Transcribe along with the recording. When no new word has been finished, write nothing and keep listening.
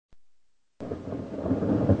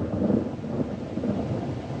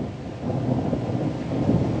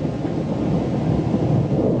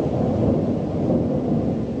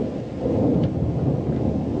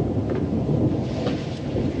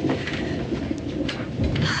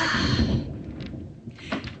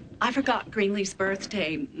I forgot Greenlee's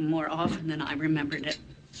birthday more often than I remembered it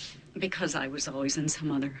because I was always in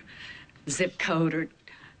some other zip code or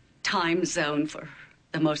time zone for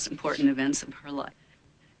the most important events of her life.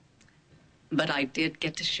 But I did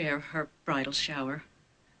get to share her bridal shower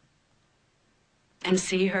and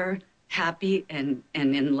see her happy and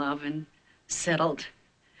in love and settled.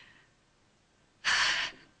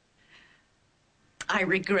 I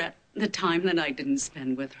regret the time that I didn't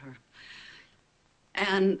spend with her.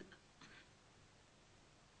 And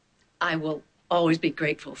I will always be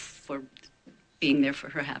grateful for being there for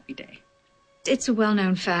her happy day. It's a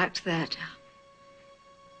well-known fact that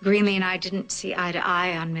Greenlee and I didn't see eye to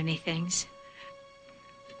eye on many things.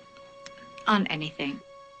 On anything.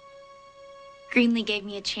 Greenlee gave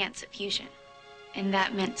me a chance at fusion, and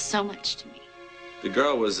that meant so much to me. The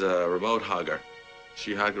girl was a remote hugger.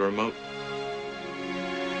 She hugged a remote.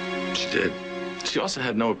 She did. She also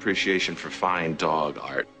had no appreciation for fine dog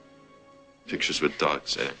art. Pictures with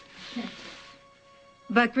dogs in it.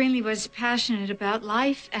 But Greenlee was passionate about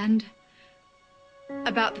life and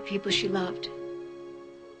about the people she loved.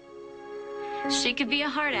 She could be a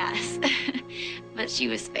hard ass, but she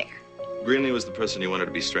was fair. Greenlee was the person you wanted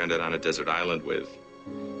to be stranded on a desert island with.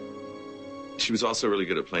 She was also really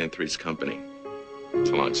good at playing Three's company. It's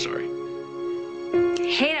a long story.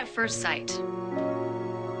 Hate at first sight.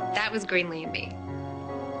 That was Greenlee and me.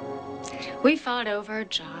 We fought over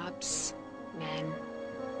jobs, men,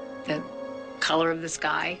 the color of the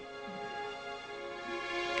sky.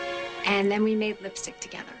 And then we made lipstick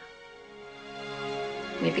together.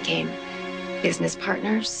 We became business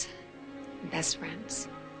partners, best friends.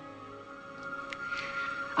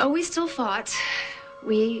 Oh, we still fought.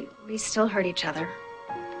 We still hurt each other.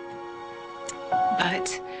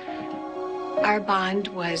 But our bond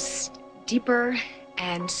was deeper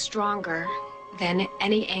and stronger than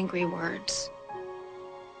any angry words,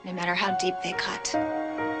 no matter how deep they cut.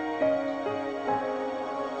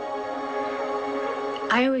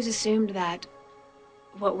 I always assumed that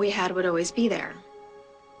what we had would always be there.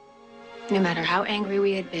 No matter how angry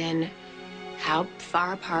we had been, how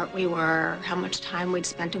far apart we were, how much time we'd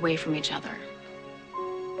spent away from each other.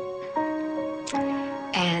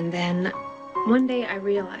 And then one day I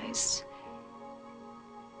realized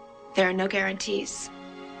there are no guarantees.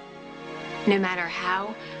 No matter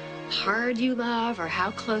how hard you love or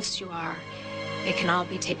how close you are, it can all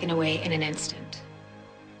be taken away in an instant.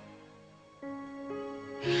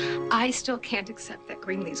 I still can't accept that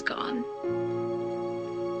Greenlee's gone.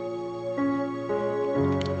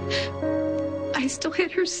 I still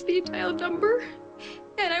hit her speed dial number,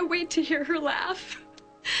 and I wait to hear her laugh.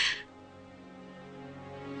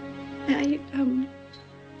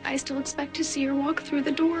 I still expect to see her walk through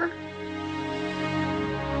the door.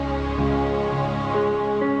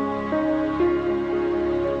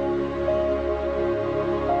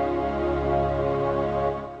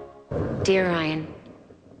 Dear Ryan,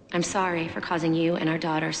 I'm sorry for causing you and our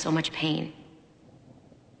daughter so much pain.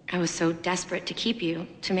 I was so desperate to keep you,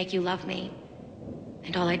 to make you love me.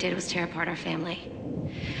 And all I did was tear apart our family.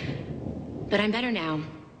 But I'm better now.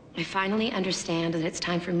 I finally understand that it's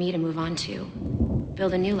time for me to move on too.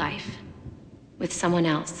 Build a new life. With someone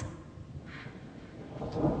else.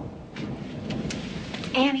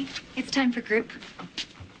 Annie, it's time for group.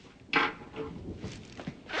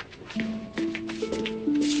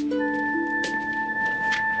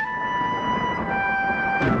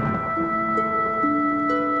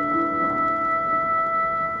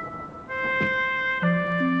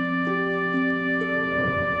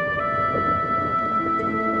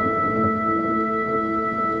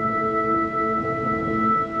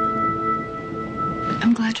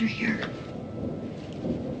 I'm glad you're here.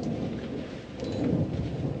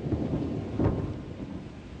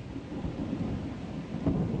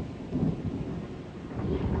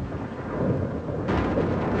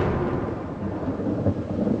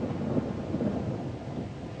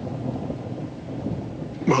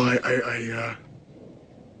 Well,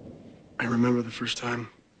 I remember the first time.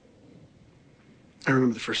 I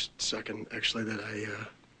remember the first second, actually, that I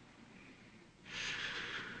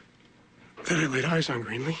laid eyes on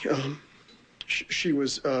Greenlee. She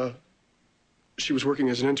was working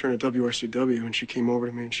as an intern at WRCW, and she came over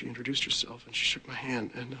to me and she introduced herself and she shook my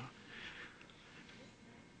hand, and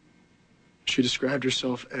she described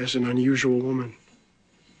herself as an unusual woman.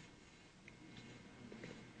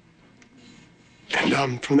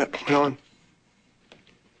 And from that point on,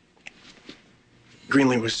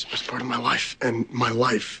 Greenlee was part of my life, and my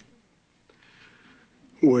life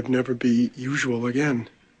would never be usual again.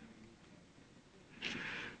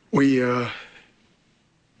 We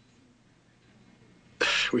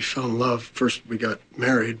fell in love. First, we got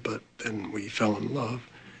married, but then we fell in love.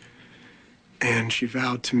 And she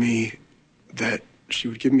vowed to me that she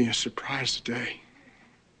would give me a surprise today.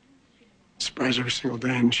 A surprise every single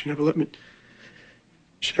day, and she never let me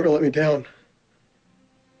down.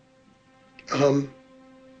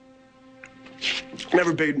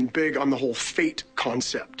 Never been big on the whole fate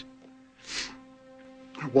concept.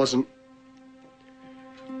 I wasn't.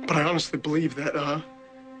 But I honestly believe that,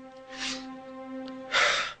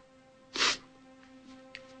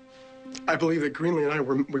 I believe that Greenlee and I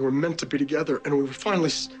were meant to be together, and we were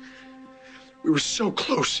so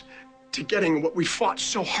close to getting what we fought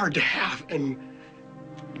so hard to have, and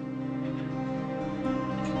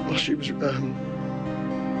well, she was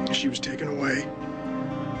taken away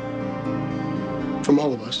from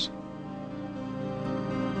all of us.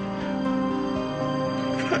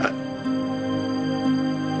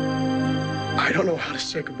 And I don't know how to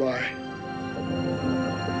say goodbye.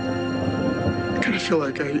 I kind of feel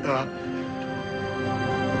like I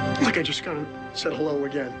just kind of said hello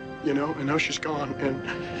again, you know, and now she's gone, and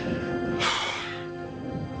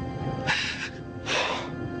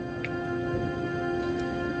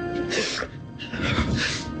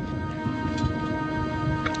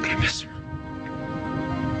I miss her.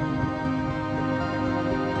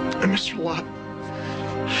 I miss her a lot.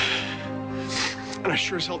 And I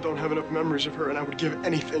sure as hell don't have enough memories of her, and I would give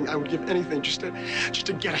anything just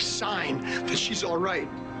to get a sign that she's all right.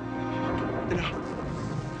 You know?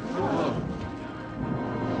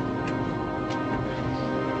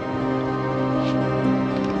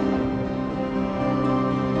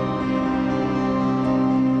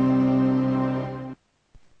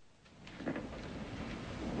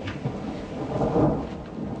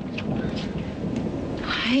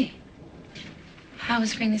 Hi. How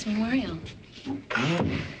was Greenlee's memorial?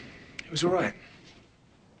 It was all right.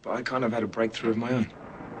 But I kind of had a breakthrough of my own.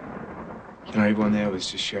 You know, everyone there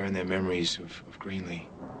was just sharing their memories of Greenlee.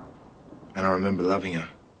 And I remember loving her.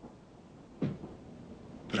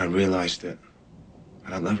 But I realized that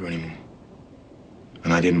I don't love her anymore.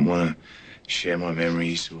 And I didn't want to share my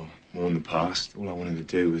memories or mourn the past. All I wanted to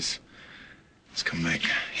do was come back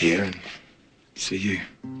here and see you.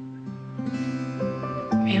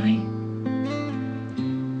 Really?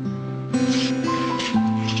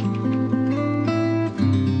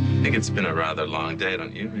 I think it's been a rather long day,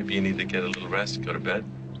 don't you? Maybe you need to get a little rest and go to bed.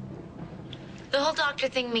 The whole doctor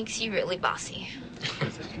thing makes you really bossy.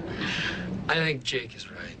 I think Jake is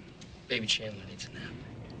right. Baby Chandler needs a nap.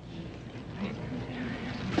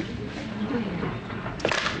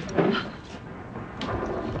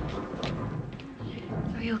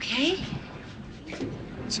 Are you okay?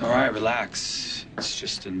 It's all right, relax. It's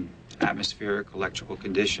just an atmospheric electrical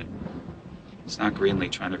condition. It's not Greenlee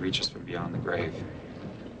trying to reach us from beyond the grave.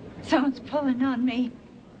 Someone's pulling on me.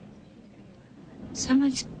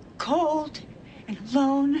 Someone's cold and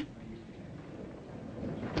alone.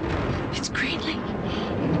 It's Greenlee.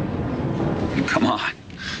 Come on.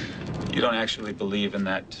 You don't actually believe in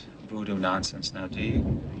that voodoo nonsense now, do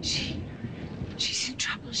you? She's in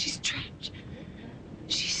trouble. She's trapped.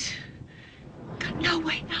 She's got no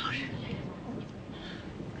way out.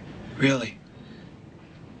 Really?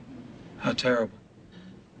 How terrible.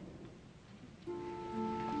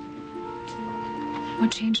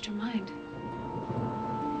 What changed her mind?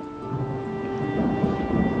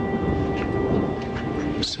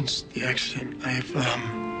 Since the accident, I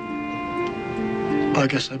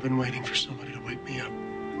guess I've been waiting for somebody to wake me up,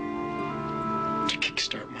 to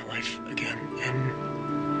kickstart my life again.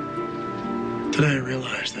 And today I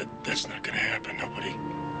realized that that's not going to happen.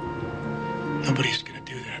 Nobody's going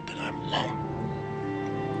to do that I'm alone.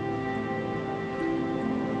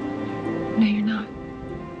 No, you're not.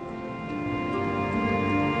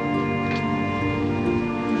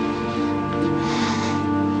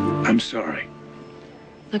 I'm sorry.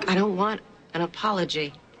 Look, I don't want an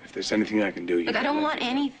apology. If there's anything I can do, Look, I don't want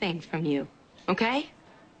anything from you, okay?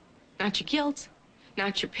 Not your guilt,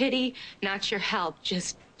 not your pity, not your help.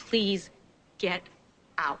 Just please get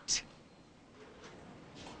out.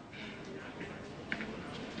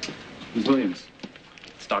 Ms. Williams,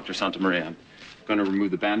 it's Dr. Santamaria. I'm going to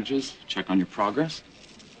remove the bandages, check on your progress.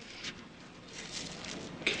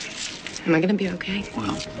 Am I gonna be okay?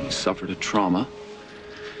 Well, you suffered a trauma.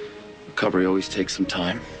 Recovery always takes some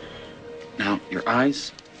time. Now, your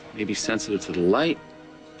eyes may be sensitive to the light,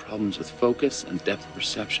 problems with focus and depth of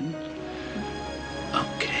perception.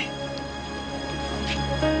 Okay.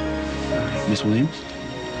 Miss Williams?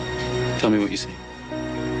 Tell me what you see.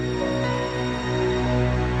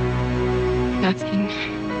 Nothing.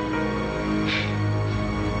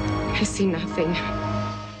 I see nothing.